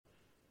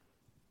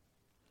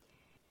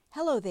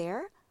Hello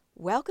there.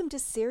 Welcome to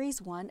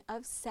Series 1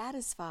 of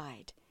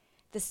Satisfied.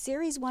 The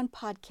Series 1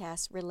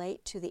 podcasts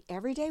relate to the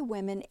Everyday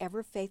Women,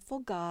 Ever Faithful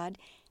God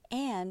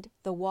and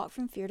the Walk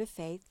from Fear to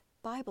Faith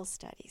Bible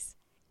studies.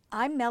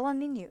 I'm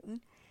Melanie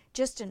Newton,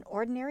 just an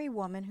ordinary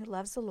woman who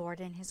loves the Lord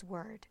and His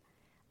Word.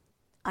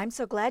 I'm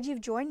so glad you've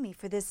joined me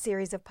for this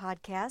series of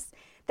podcasts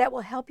that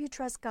will help you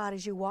trust God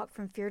as you walk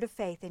from fear to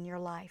faith in your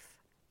life.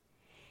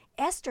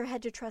 Esther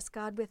had to trust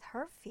God with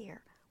her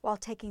fear while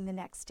taking the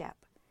next step.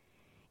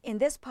 In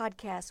this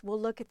podcast,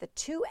 we'll look at the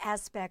two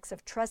aspects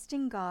of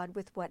trusting God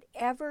with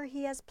whatever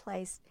He has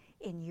placed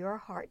in your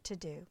heart to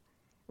do.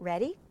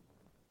 Ready?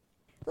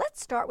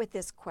 Let's start with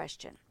this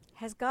question.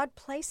 Has God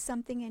placed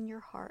something in your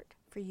heart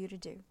for you to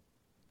do?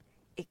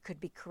 It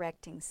could be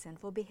correcting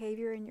sinful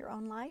behavior in your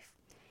own life.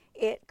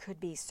 It could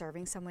be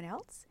serving someone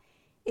else.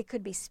 It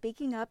could be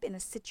speaking up in a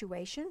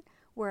situation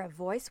where a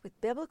voice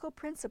with biblical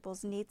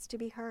principles needs to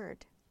be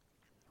heard.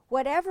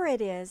 Whatever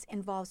it is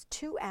involves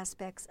two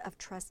aspects of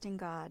trusting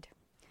God.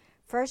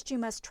 First, you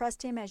must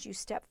trust Him as you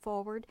step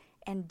forward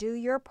and do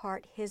your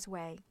part His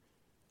way.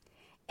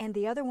 And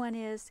the other one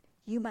is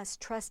you must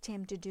trust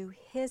Him to do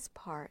His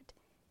part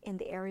in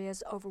the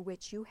areas over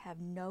which you have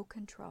no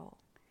control.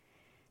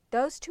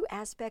 Those two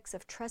aspects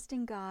of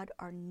trusting God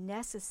are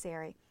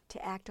necessary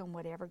to act on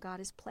whatever God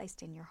has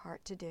placed in your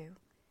heart to do.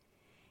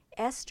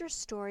 Esther's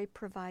story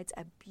provides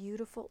a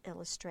beautiful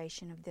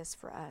illustration of this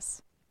for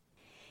us.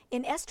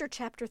 In Esther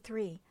chapter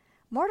 3,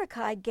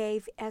 Mordecai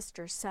gave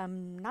Esther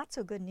some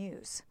not-so-good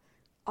news.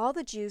 All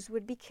the Jews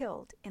would be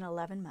killed in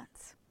 11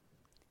 months.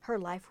 Her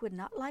life would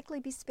not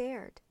likely be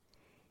spared.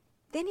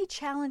 Then he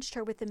challenged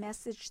her with the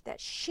message that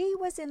she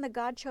was in the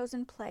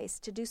God-chosen place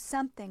to do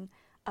something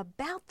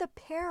about the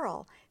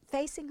peril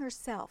facing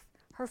herself,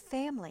 her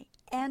family,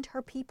 and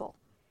her people.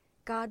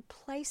 God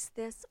placed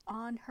this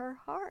on her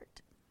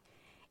heart.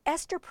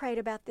 Esther prayed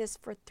about this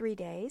for 3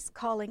 days,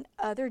 calling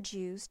other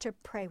Jews to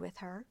pray with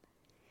her.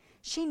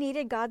 She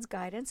needed God's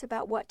guidance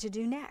about what to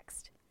do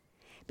next.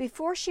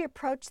 Before she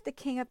approached the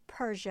king of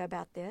Persia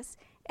about this,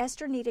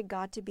 Esther needed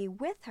God to be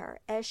with her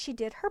as she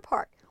did her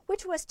part,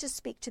 which was to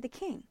speak to the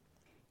king.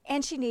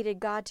 And she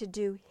needed God to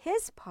do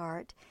His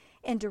part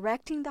in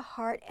directing the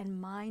heart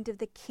and mind of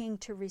the king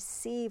to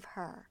receive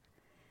her.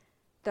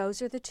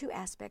 Those are the two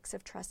aspects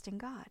of trusting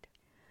God.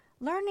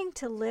 Learning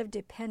to live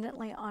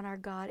dependently on our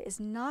God is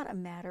not a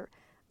matter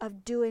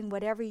of doing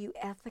whatever you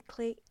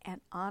ethically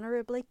and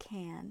honorably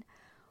can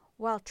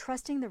while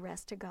trusting the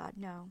rest to God.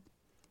 No.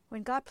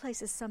 When God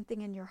places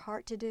something in your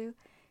heart to do,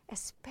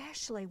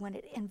 especially when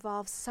it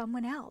involves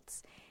someone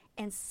else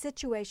and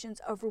situations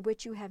over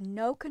which you have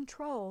no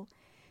control,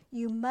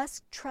 you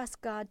must trust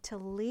God to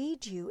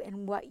lead you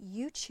in what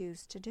you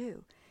choose to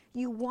do.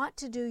 You want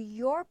to do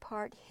your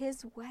part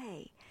His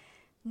way,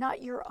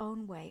 not your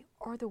own way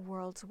or the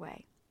world's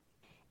way.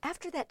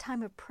 After that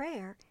time of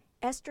prayer,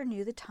 Esther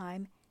knew the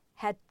time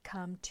had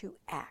come to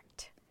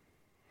act.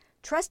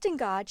 Trusting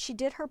God, she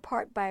did her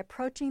part by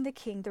approaching the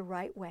king the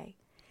right way,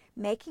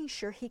 making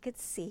sure he could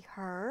see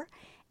her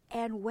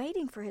and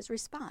waiting for his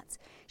response.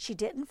 She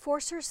didn't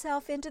force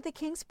herself into the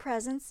king's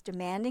presence,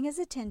 demanding his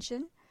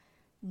attention.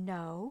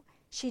 No,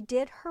 she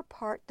did her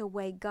part the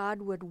way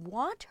God would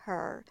want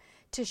her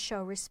to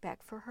show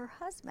respect for her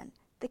husband,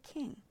 the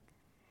king.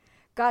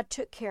 God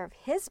took care of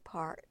His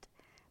part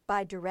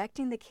by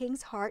directing the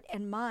king's heart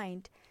and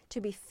mind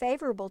to be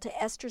favorable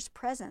to Esther's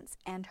presence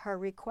and her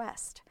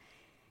request.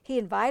 He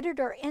invited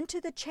her into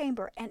the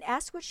chamber and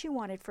asked what she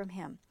wanted from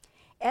him.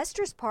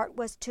 Esther's part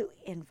was to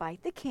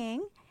invite the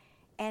king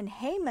and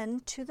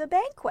Haman to the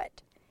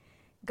banquet.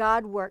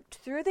 God worked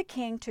through the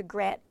king to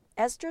grant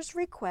Esther's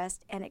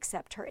request and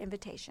accept her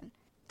invitation.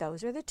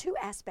 Those are the two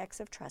aspects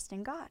of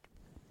trusting God.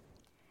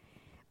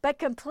 But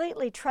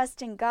completely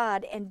trusting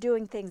God and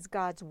doing things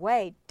God's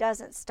way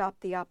doesn't stop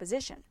the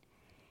opposition.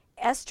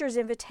 Esther's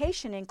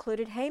invitation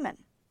included Haman,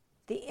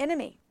 the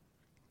enemy,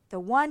 the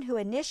one who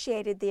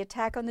initiated the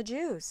attack on the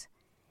Jews.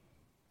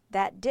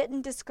 That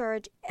didn't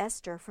discourage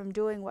Esther from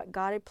doing what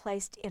God had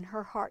placed in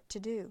her heart to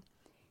do.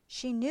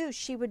 She knew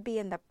she would be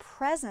in the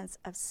presence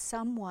of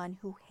someone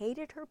who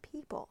hated her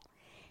people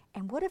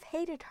and would have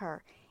hated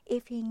her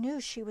if he knew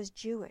she was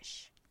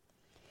Jewish.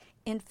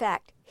 In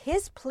fact,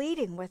 his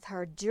pleading with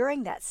her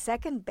during that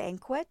second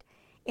banquet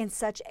in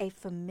such a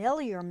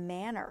familiar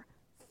manner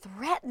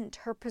threatened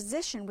her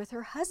position with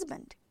her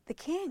husband, the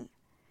king.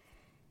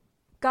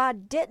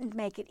 God didn't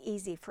make it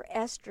easy for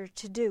Esther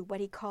to do what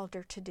He called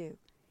her to do.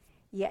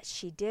 Yet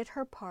she did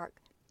her part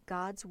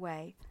God's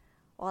way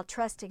while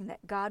trusting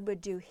that God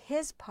would do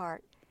His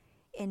part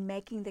in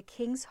making the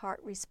king's heart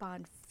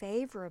respond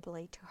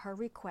favorably to her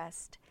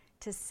request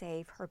to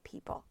save her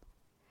people.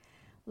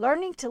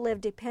 Learning to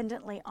live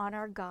dependently on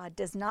our God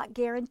does not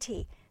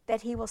guarantee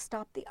that He will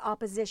stop the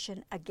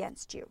opposition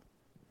against you.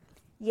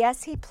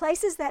 Yes, He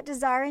places that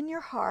desire in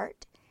your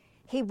heart.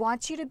 He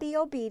wants you to be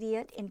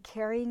obedient in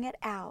carrying it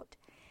out,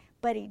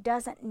 but He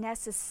doesn't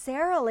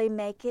necessarily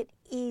make it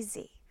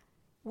easy.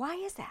 Why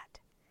is that?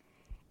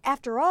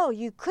 After all,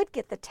 you could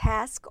get the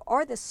task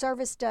or the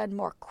service done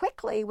more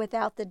quickly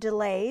without the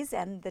delays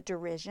and the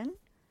derision.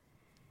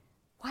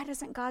 Why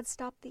doesn't God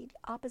stop the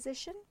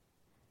opposition?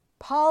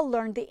 Paul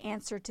learned the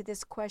answer to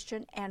this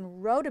question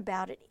and wrote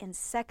about it in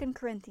 2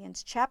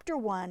 Corinthians chapter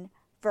 1,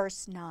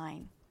 verse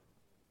 9.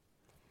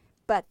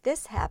 But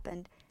this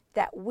happened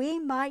that we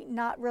might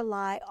not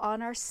rely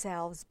on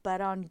ourselves, but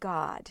on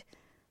God,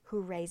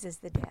 who raises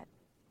the dead.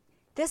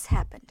 This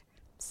happened,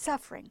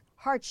 suffering,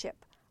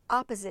 hardship,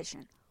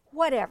 opposition,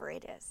 whatever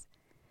it is.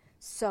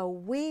 So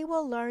we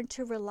will learn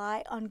to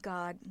rely on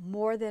God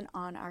more than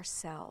on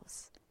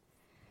ourselves.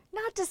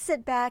 Not to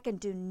sit back and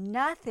do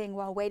nothing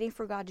while waiting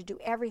for God to do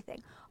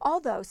everything,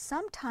 although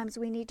sometimes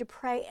we need to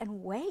pray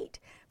and wait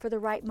for the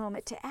right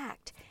moment to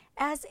act,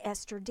 as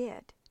Esther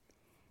did.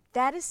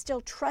 That is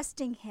still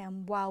trusting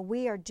Him while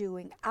we are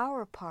doing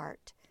our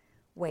part,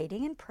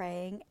 waiting and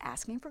praying,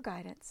 asking for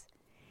guidance,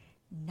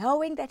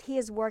 knowing that He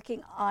is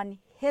working on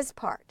His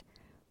part,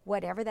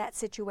 whatever that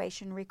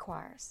situation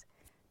requires.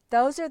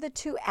 Those are the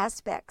two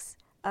aspects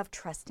of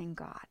trusting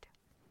God.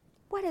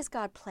 What has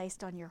God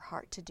placed on your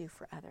heart to do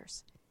for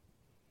others?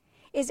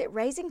 Is it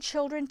raising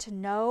children to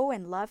know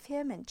and love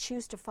Him and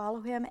choose to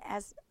follow Him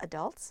as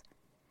adults?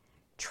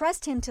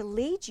 Trust Him to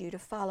lead you to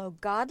follow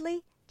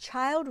godly,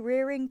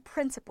 child-rearing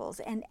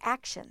principles and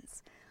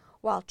actions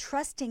while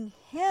trusting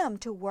Him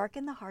to work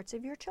in the hearts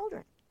of your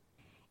children.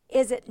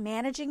 Is it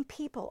managing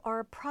people or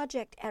a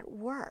project at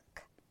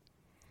work?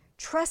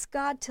 Trust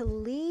God to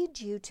lead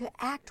you to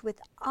act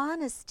with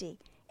honesty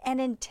and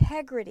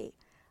integrity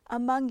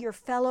among your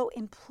fellow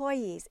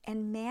employees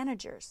and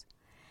managers,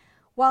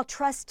 while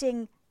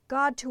trusting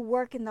God to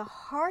work in the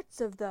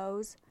hearts of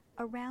those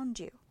around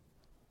you.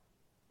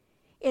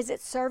 Is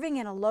it serving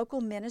in a local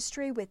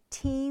ministry with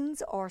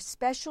teens or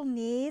special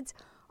needs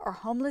or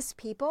homeless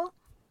people?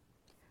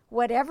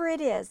 Whatever it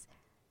is,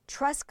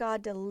 trust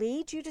God to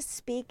lead you to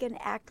speak and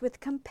act with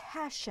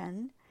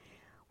compassion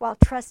while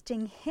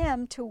trusting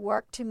Him to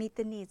work to meet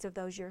the needs of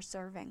those you're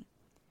serving.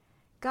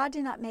 God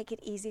did not make it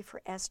easy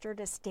for Esther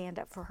to stand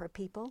up for her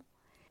people.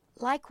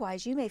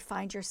 Likewise, you may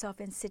find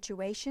yourself in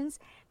situations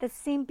that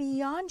seem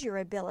beyond your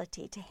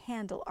ability to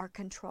handle or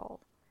control.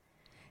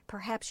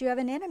 Perhaps you have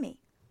an enemy,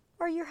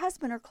 or your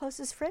husband or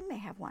closest friend may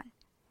have one.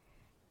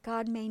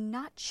 God may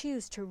not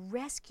choose to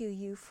rescue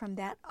you from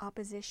that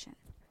opposition.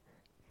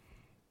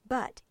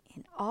 But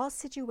in all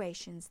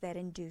situations that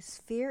induce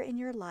fear in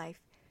your life,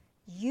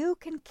 you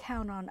can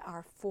count on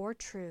our 4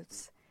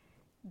 truths.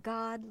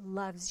 God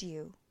loves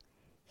you.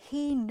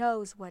 He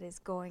knows what is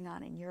going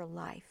on in your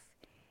life.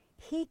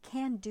 He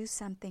can do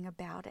something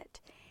about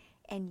it,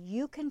 and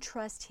you can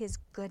trust His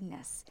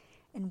goodness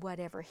in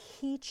whatever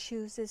He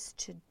chooses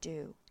to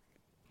do.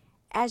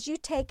 As you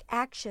take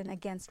action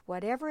against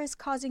whatever is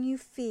causing you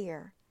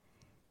fear,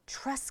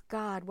 trust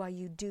God while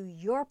you do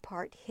your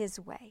part His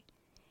way,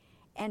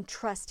 and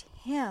trust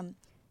Him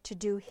to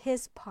do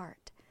His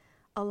part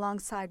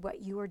alongside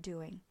what you are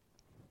doing.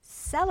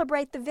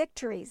 Celebrate the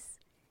victories.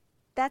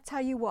 That's how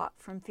you walk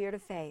from fear to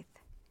faith.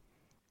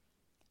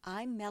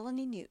 I'm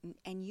Melanie Newton,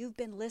 and you've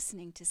been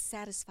listening to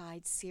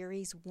Satisfied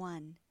Series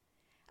 1.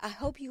 I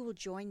hope you will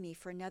join me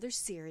for another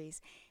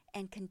series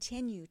and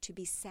continue to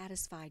be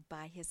satisfied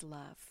by His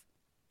love.